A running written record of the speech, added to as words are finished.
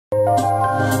Hello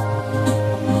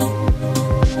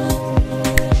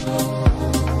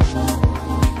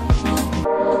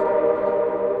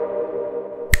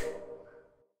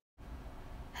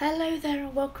there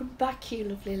and welcome back, you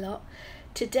lovely lot.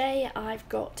 Today I've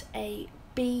got a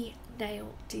bee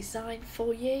nail design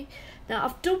for you. Now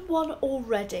I've done one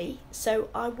already, so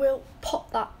I will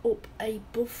pop that up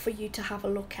above for you to have a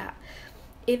look at.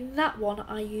 In that one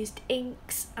I used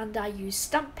inks and I used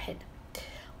stamping.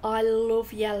 I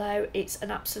love yellow, it's an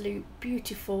absolute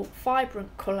beautiful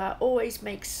vibrant colour, always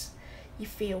makes you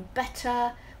feel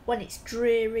better when it's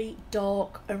dreary,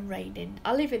 dark and raining.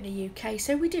 I live in the UK,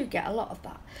 so we do get a lot of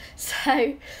that.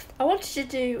 So I wanted to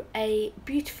do a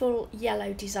beautiful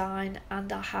yellow design,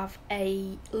 and I have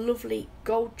a lovely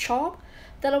gold charm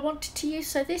that I wanted to use.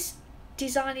 So this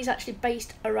design is actually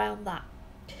based around that.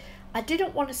 I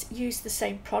didn't want to use the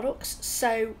same products,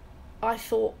 so I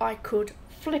thought I could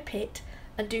flip it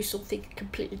and do something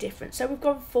completely different. So we've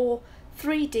gone for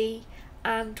 3D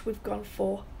and we've gone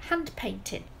for hand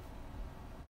painting.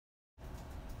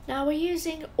 Now we're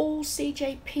using all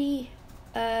CJP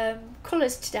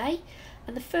colours today,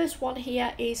 and the first one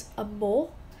here is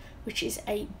Amor, which is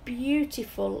a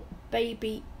beautiful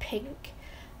baby pink,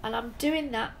 and I'm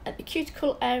doing that at the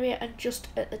cuticle area and just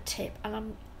at the tip, and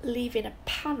I'm leaving a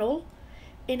panel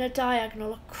in a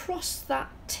diagonal across that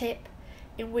tip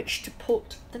in which to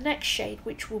put the next shade,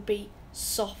 which will be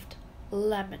soft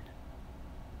lemon.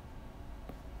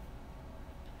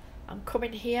 I'm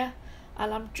coming here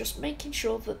and I'm just making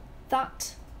sure that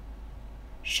that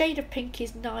shade of pink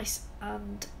is nice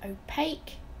and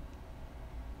opaque.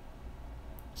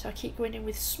 So I keep going in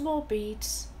with small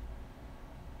beads,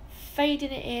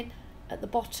 fading it in at the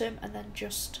bottom and then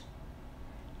just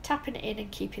tapping it in and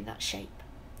keeping that shape.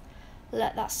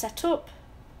 Let that set up,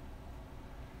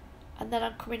 and then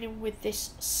I'm coming in with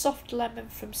this soft lemon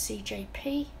from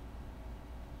CJP.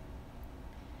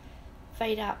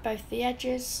 Fade out both the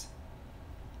edges,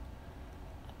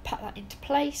 pat that into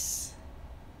place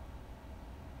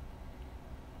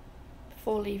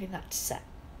before leaving that to set.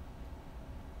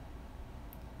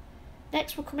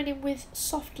 Next we're coming in with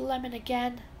soft lemon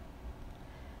again,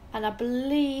 and I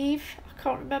believe, I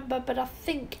can't remember, but I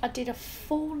think I did a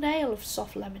full nail of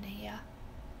soft lemon here.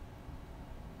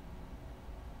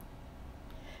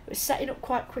 It was setting up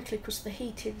quite quickly because the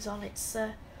heating's on. It's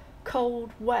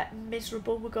cold, wet and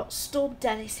miserable. We've got Storm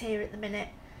Dennis here at the minute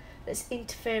that's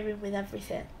interfering with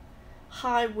everything.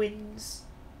 High winds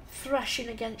thrashing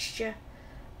against your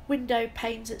window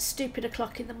panes at stupid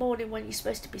o'clock in the morning when you're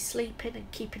supposed to be sleeping and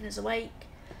keeping us awake.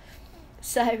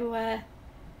 So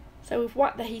we've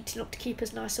whacked the heating up to keep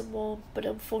us nice and warm, but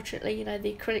unfortunately, you know,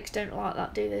 the acrylics don't like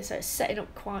that, do they? So it's setting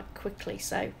up quite quickly.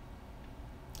 So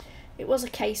it was a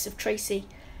case of Tracy,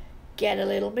 get a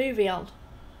little movie on.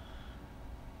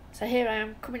 So here I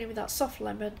am coming in with that soft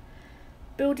lemon,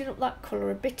 building up that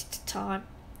colour a bit at a time.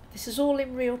 This is all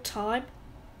in real time.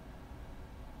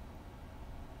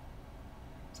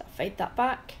 So I fade that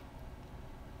back,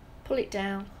 pull it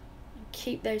down and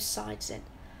keep those sides in.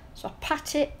 So I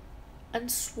pat it and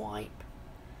swipe,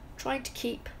 trying to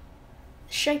keep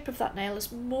the shape of that nail as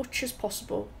much as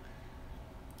possible.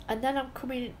 And then I'm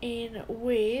coming in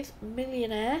with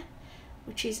Millionaire,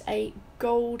 which is a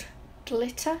gold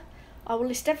glitter. I will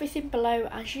list everything below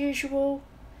as usual.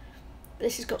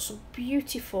 This has got some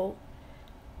beautiful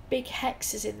big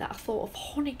hexes in that. I thought of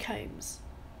honeycombs.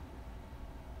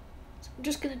 So I'm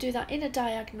just going to do that in a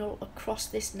diagonal across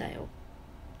this nail.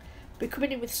 We're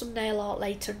coming in with some nail art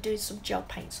later and doing some gel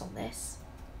paints on this.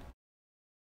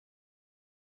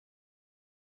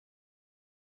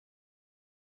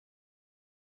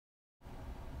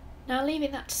 Now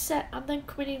leaving that to set, I'm then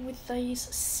coming in with these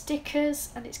stickers,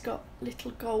 and it's got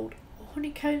little gold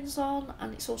honeycombs on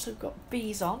and it's also got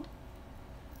bees on.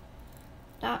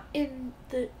 Now in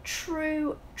the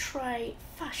true tray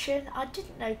fashion, I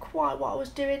didn't know quite what I was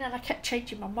doing and I kept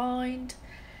changing my mind,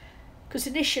 because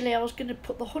initially I was going to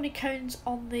put the honeycombs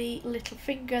on the little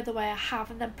finger the way I have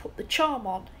and then put the charm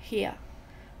on here,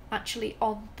 actually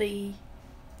on the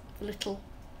little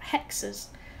hexes,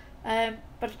 but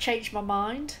I changed my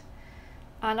mind.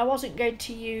 And I wasn't going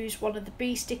to use one of the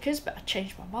bee stickers, but I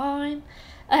changed my mind.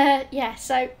 Yeah,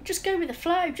 so just go with the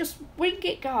flow. Just wing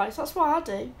it, guys. That's what I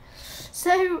do.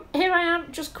 So here I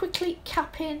am, just quickly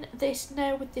capping this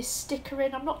nail with this sticker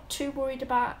in. I'm not too worried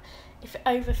about if it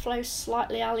overflows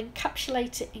slightly. I'll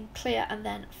encapsulate it in clear and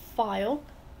then file.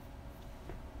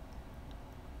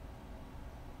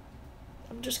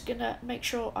 I'm just going to make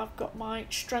sure I've got my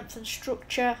strength and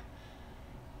structure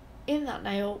in that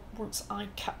nail once I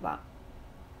cap that.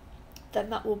 then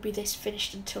that will be this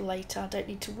finished until later. I don't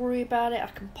need to worry about it. I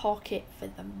can park it for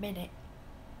the minute.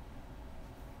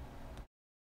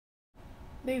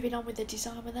 Moving on with the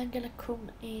design, we're then going to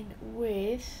come in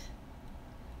with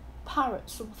Parrot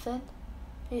something.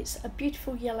 It's a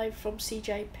beautiful yellow from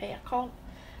CJP. I can't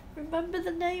remember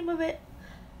the name of it.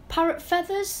 Parrot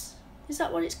Feathers? Is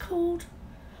that what it's called?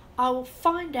 I will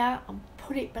find out and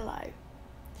put it below,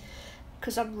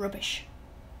 because I'm rubbish.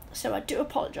 So I do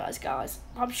apologise, guys.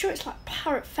 I'm sure it's like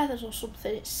Parrot Feathers or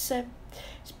something. It's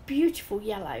beautiful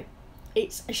yellow.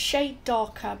 It's a shade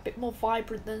darker, a bit more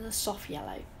vibrant than the soft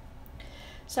yellow.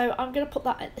 So I'm going to put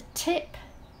that at the tip.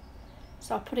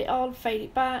 So I'll put it on, fade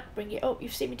it back, bring it up.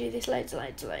 You've seen me do this loads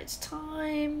of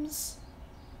times.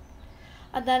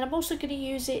 And then I'm also going to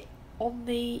use it on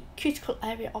the cuticle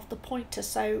area of the pointer.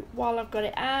 So while I've got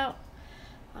it out,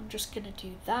 I'm just going to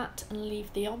do that and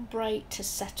leave the ombre to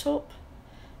set up.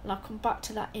 And I'll come back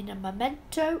to that in a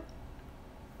memento.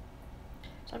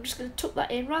 So I'm just going to tuck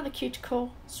that in around the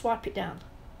cuticle, swipe it down.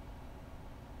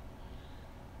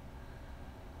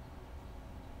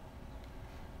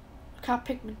 Look how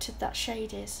pigmented that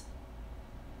shade is.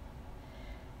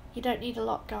 You don't need a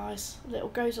lot, guys. A little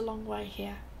goes a long way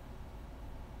here.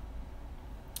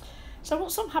 So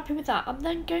once I'm happy with that, I'm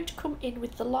then going to come in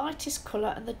with the lightest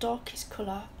colour and the darkest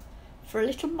colour for a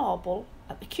little marble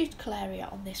at the cuticle area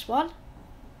on this one.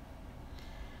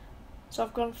 So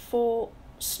I've gone for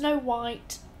Snow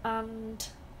White and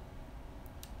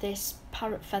this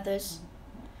Parrot Feathers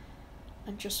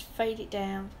and just fade it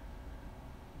down.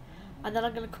 And then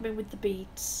I'm going to come in with the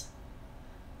beads.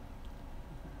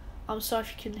 I'm sorry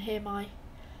if you can hear my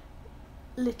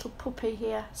little puppy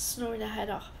here snoring her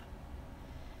head off.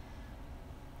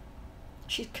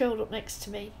 She's curled up next to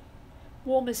me,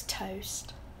 warm as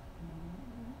toast,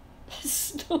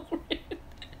 snoring.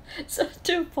 So I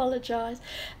do apologise.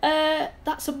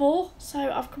 That's Amor.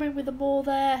 So I've come in with Amor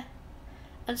there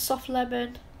and soft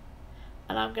lemon,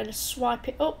 and I'm going to swipe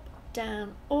it up,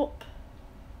 down, up.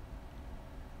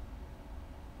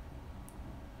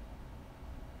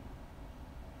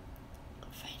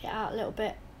 Fade it out a little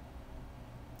bit,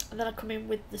 and then I come in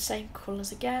with the same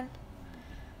colours again.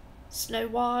 Snow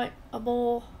White,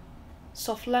 Amor,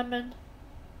 soft lemon,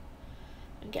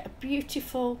 and get a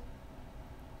beautiful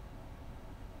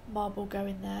marble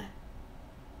going there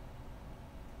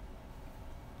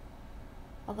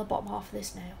on the bottom half of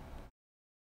this nail.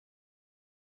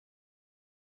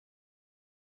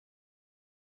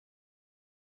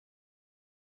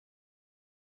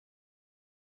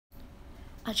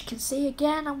 As you can see,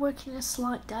 again, I'm working a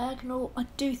slight diagonal. I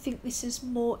do think this is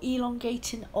more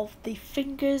elongating of the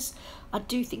fingers. I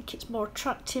do think it's more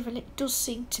attractive, and it does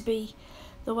seem to be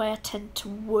the way I tend to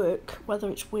work, whether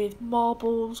it's with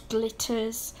marbles,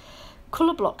 glitters,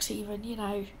 colour blocks even, you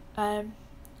know.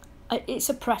 It's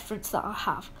a preference that I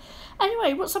have.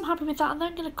 Anyway, once I'm happy with that, I'm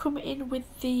then going to come in with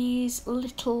these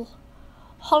little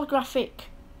holographic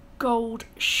gold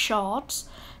shards.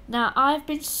 Now, I've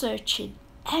been searching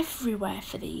everywhere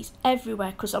for these,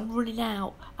 everywhere, because I'm running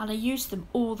out and I use them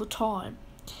all the time.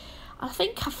 I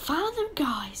think I found them,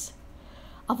 guys.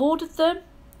 I've ordered them.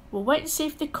 We'll wait and see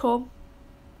if they come,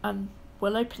 and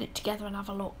we'll open it together and have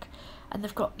a look. And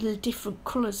they've got the different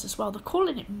colours as well. They're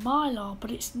calling it Mylar, but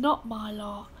it's not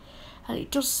Mylar. And it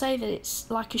does say that it's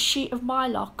like a sheet of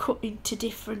Mylar cut into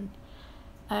different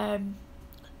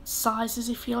sizes,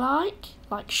 if you like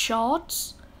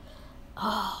shards.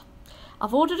 Oh,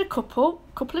 I've ordered a couple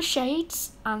of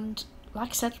shades, and like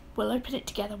I said, we'll open it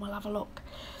together and we'll have a look.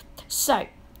 So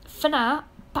for now,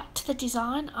 back to the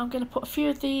design. I'm going to put a few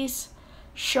of these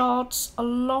shards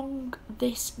along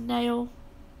this nail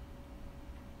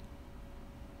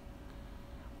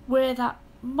where that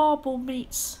marble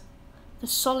meets the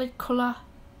solid colour.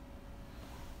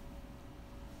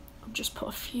 I'll just put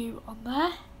a few on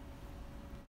there.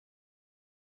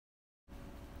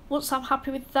 Once I'm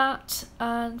happy with that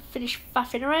and finish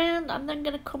faffing around, I'm then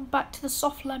going to come back to the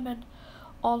soft lemon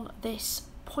on this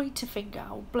pointer finger.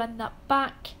 I'll blend that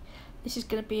back. This is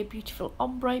going to be a beautiful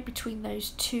ombre between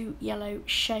those two yellow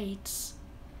shades.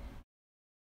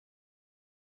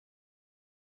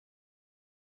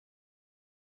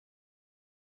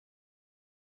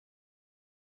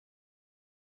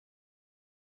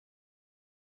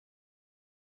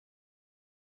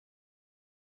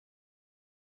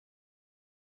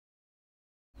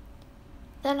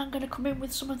 Then I'm going to come in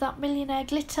with some of that Millionaire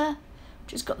glitter,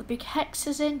 which has got the big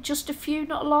hexes in, just a few,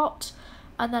 not a lot.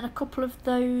 And then a couple of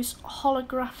those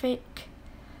holographic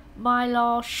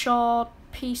Mylar shard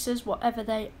pieces, whatever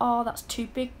they are. That's too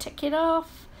big, take it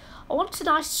off. I want a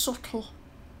nice subtle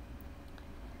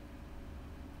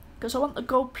because I want the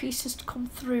gold pieces to come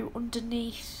through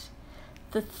underneath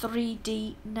the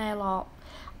 3D nail art.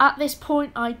 At this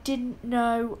point I didn't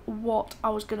know what I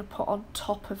was going to put on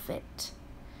top of it.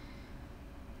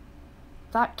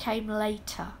 That came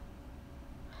later,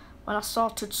 when I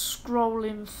started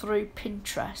scrolling through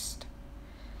Pinterest.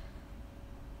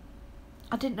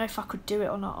 I didn't know if I could do it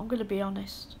or not, I'm going to be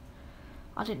honest.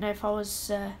 I didn't know if I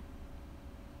was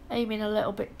aiming a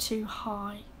little bit too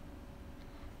high.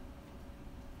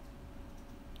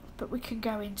 But we can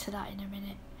go into that in a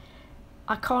minute.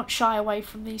 I can't shy away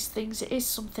from these things. It is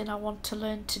something I want to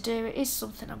learn to do. It is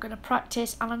something I'm going to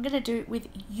practice, and I'm going to do it with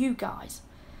you guys.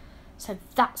 So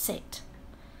that's it.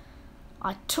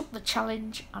 I took the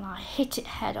challenge and I hit it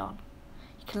head on.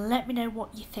 You can let me know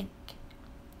what you think.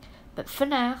 But for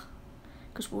now,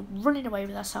 because we're running away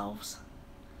with ourselves,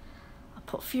 I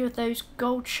put a few of those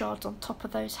gold shards on top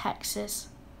of those hexes,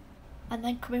 and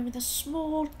then come in with a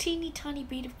small teeny tiny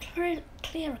bead of clear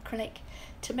acrylic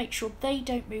to make sure they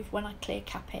don't move when I clear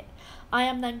cap it. I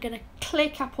am then going to clear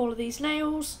cap all of these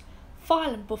nails,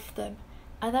 file and buff them,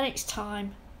 and then it's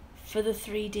time for the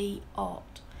 3D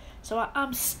art. So I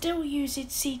am still using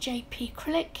CJP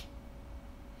Acrylic,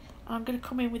 and I'm going to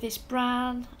come in with this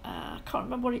brown, I can't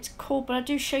remember what it's called, but I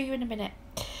do show you in a minute.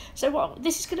 So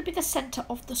this is going to be the centre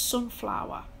of the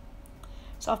sunflower.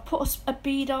 So I've put a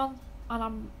bead on, and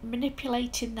I'm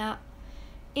manipulating that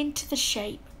into the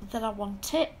shape that I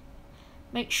want it.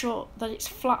 Make sure that it's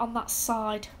flat on that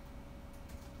side,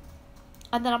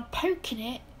 and then I'm poking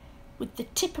it with the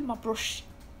tip of my brush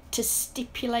to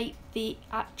stipulate the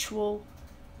actual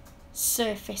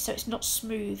surface so it's not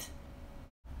smooth.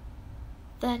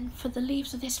 Then for the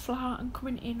leaves of this flower, I'm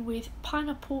coming in with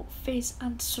Pineapple, Fizz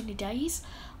and Sunny Days.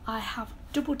 I have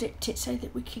double dipped it so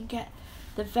that we can get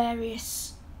the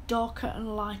various darker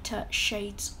and lighter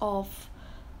shades of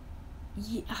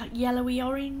yellowy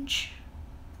orange.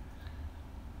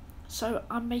 So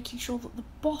I'm making sure that the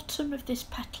bottom of this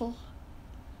petal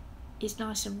is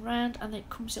nice and round, and then it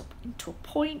comes up into a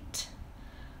point.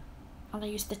 And I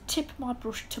use the tip of my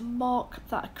brush to mark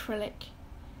that acrylic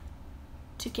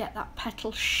to get that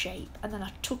petal shape, and then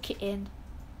I tuck it in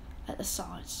at the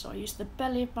sides. So I use the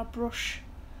belly of my brush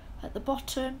at the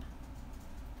bottom,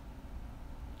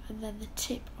 and then the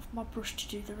tip of my brush to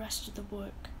do the rest of the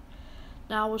work.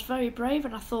 Now I was very brave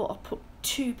and I thought I'd put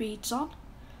 2 beads on.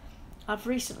 I've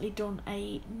recently done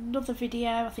another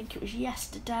video, I think it was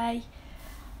yesterday,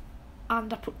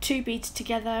 and I put 2 beads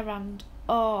together, and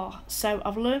so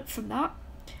I've learnt from that.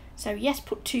 So yes,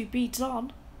 put 2 beads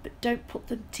on, but don't put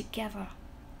them together.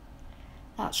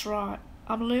 That's right,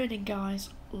 I'm learning guys,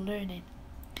 learning.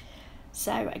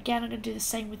 So again, I'm going to do the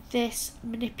same with this,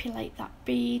 manipulate that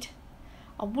bead,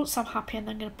 and once I'm happy, I'm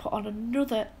then going to put on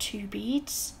another 2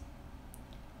 beads,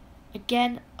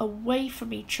 again away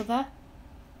from each other.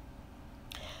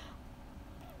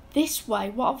 This way,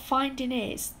 what I'm finding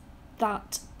is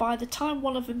that by the time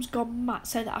one of them's gone matte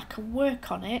so that I can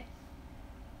work on it,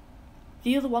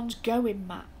 the other one's going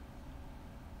matte.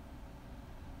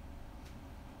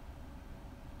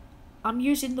 I'm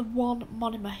using the one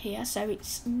monomer here, so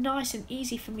it's nice and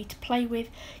easy for me to play with,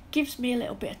 gives me a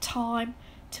little bit of time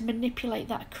to manipulate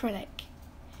that acrylic.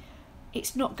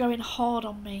 It's not going hard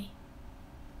on me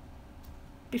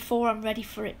before I'm ready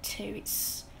for it to.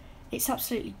 It's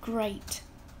absolutely great.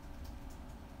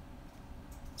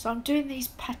 So I'm doing these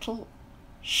petal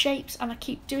shapes, and I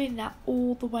keep doing that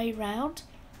all the way round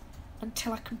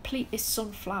until I complete this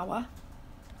sunflower.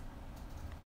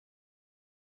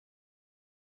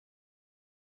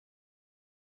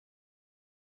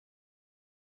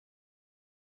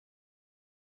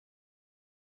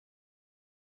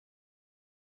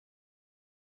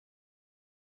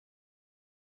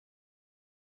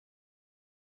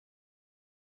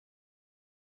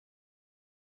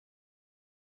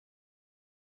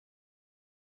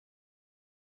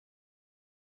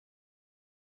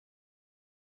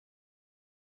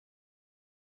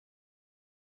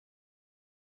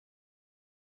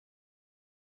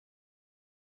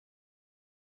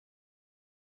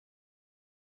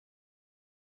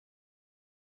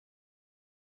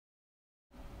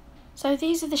 So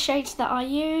these are the shades that I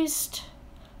used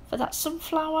for that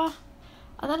sunflower,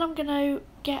 and then I'm going to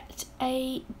get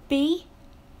a bee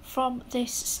from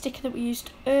this sticker that we used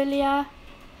earlier,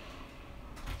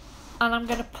 and I'm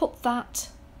going to put that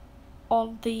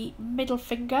on the middle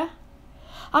finger.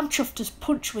 I'm chuffed as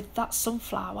punch with that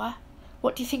sunflower.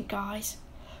 What do you think, guys?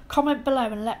 Comment below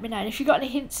and let me know. And if you've got any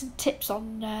hints and tips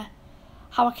on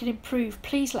how I can improve,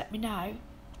 please let me know.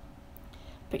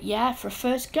 But yeah, for a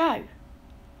first go,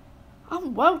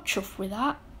 I'm well chuffed with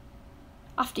that.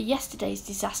 after yesterday's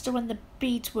disaster when the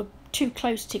beads were too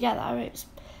close together. It was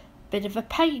a bit of a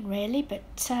pain really, but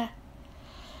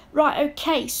right,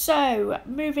 okay, so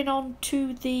moving on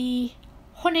to the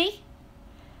honey.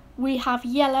 We have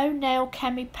yellow nail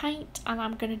chemi paint, and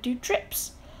I'm going to do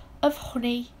drips of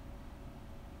honey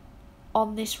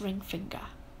on this ring finger.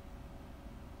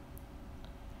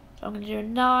 So I'm going to do a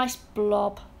nice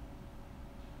blob.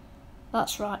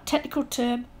 That's right, technical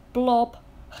term, blob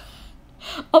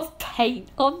of paint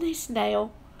on this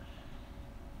nail.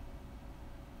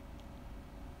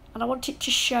 And I want it to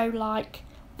show like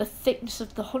the thickness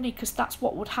of the honey, because that's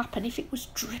what would happen. If it was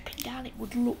dripping down, it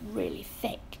would look really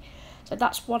thick. So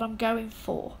that's what I'm going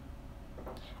for.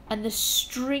 And the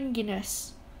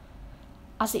stringiness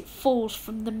as it falls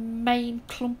from the main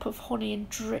clump of honey and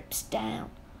drips down.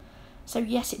 So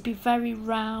yes, it'd be very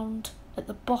round at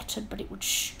the bottom, but it would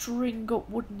string up,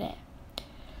 wouldn't it?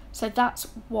 So that's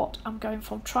what I'm going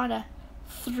for. I'm trying to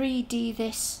 3D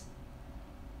this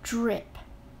drip.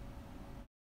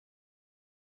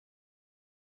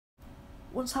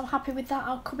 Once I'm happy with that,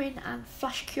 I'll come in and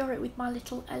flash cure it with my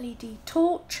little LED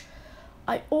torch.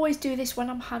 I always do this when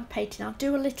I'm hand painting. I'll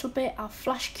do a little bit, I'll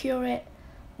flash cure it.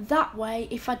 That way,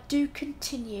 if I do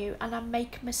continue and I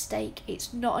make a mistake,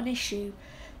 it's not an issue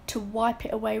to wipe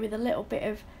it away with a little bit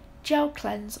of gel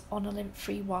cleanse on a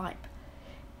lint-free wipe.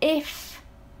 If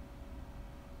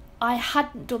I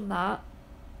hadn't done that,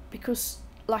 because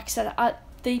like I said,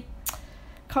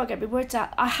 can't get my words out.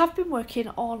 I have been working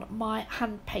on my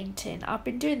hand painting. I've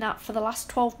been doing that for the last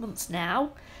 12 months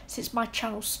now, since my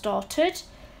channel started.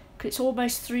 Because it's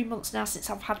almost 3 months now since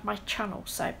I've had my channel.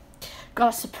 So, got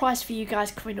a surprise for you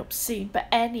guys coming up soon. But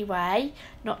anyway,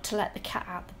 not to let the cat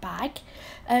out the bag.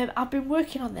 I've been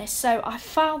working on this. So, I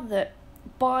found that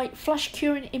by flash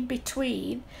curing in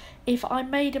between, if I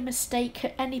made a mistake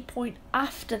at any point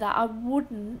after that, I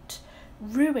wouldn't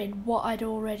ruin what I'd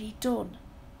already done.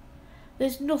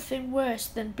 There's nothing worse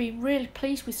than being really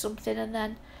pleased with something and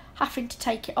then having to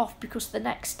take it off because the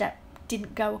next step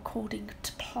didn't go according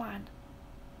to plan.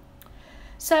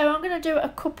 So I'm going to do a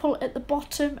couple at the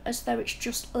bottom as though it's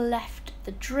just left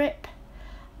the drip,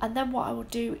 and then what I will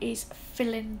do is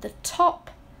fill in the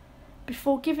top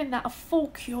before giving that a full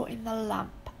cure in the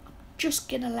lamp. I'm just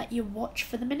going to let you watch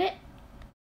for the minute.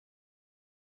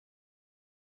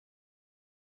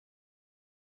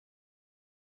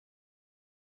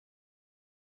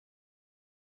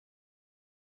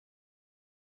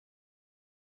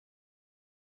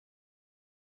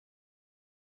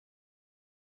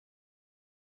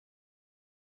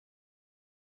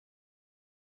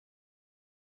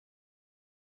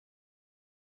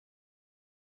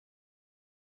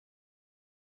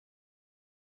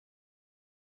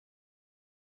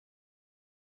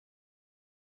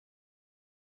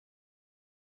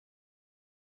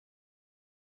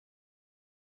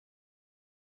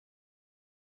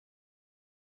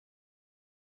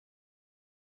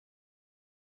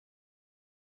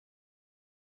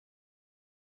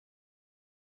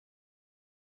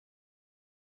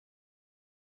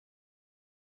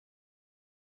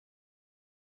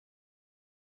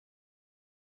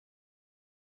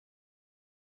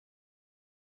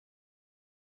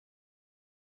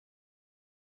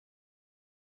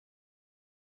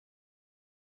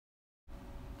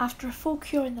 After a full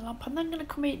cure in the lamp, I'm then going to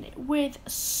come in with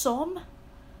some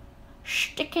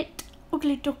Stick It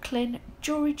Ugly Duckling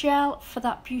jewellery gel for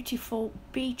that beautiful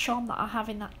bee charm that I have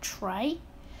in that tray.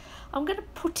 I'm going to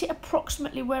put it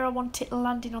approximately where I want it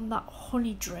landing on that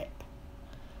honey drip.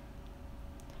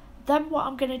 Then what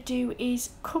I'm going to do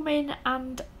is come in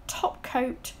and top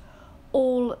coat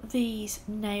all these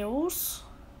nails.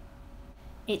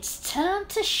 It's time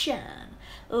to shine.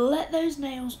 Let those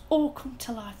nails all come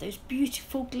to life. Those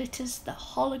beautiful glitters, the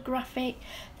holographic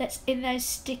that's in those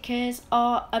stickers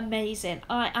are amazing.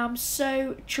 I am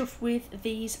so chuffed with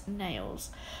these nails.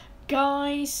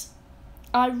 Guys,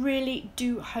 I really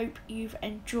do hope you've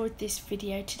enjoyed this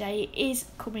video today. It is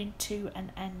coming to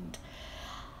an end.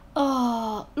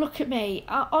 Oh, look at me.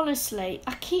 Honestly,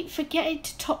 I keep forgetting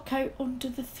to top coat under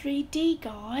the 3D,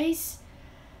 guys.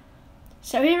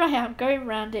 So here I am going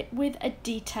around it with a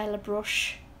detailer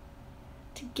brush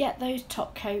to get those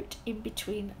top coat in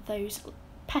between those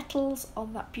petals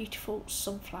on that beautiful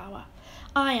sunflower.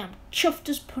 I am chuffed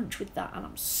as punch with that, and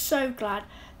I'm so glad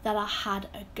that I had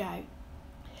a go.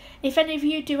 If any of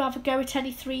you do have a go at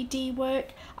any 3D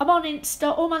work, I'm on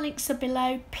Insta, all my links are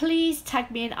below. Please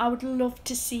tag me in, I would love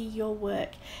to see your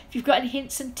work. If you've got any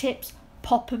hints and tips,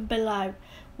 pop them below.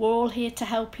 We're all here to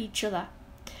help each other.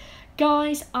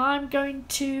 Guys, I'm going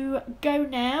to go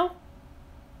now.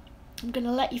 I'm going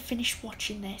to let you finish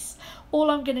watching this.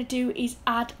 All I'm going to do is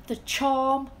add the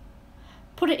charm,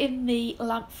 put it in the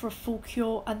lamp for a full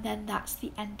cure, and then that's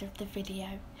the end of the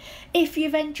video. If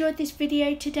you've enjoyed this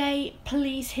video today,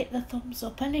 please hit the thumbs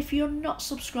up, and if you're not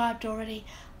subscribed already,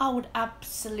 I would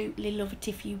absolutely love it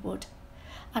if you would.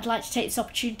 I'd like to take this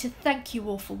opportunity to thank you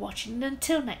all for watching, and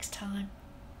until next time,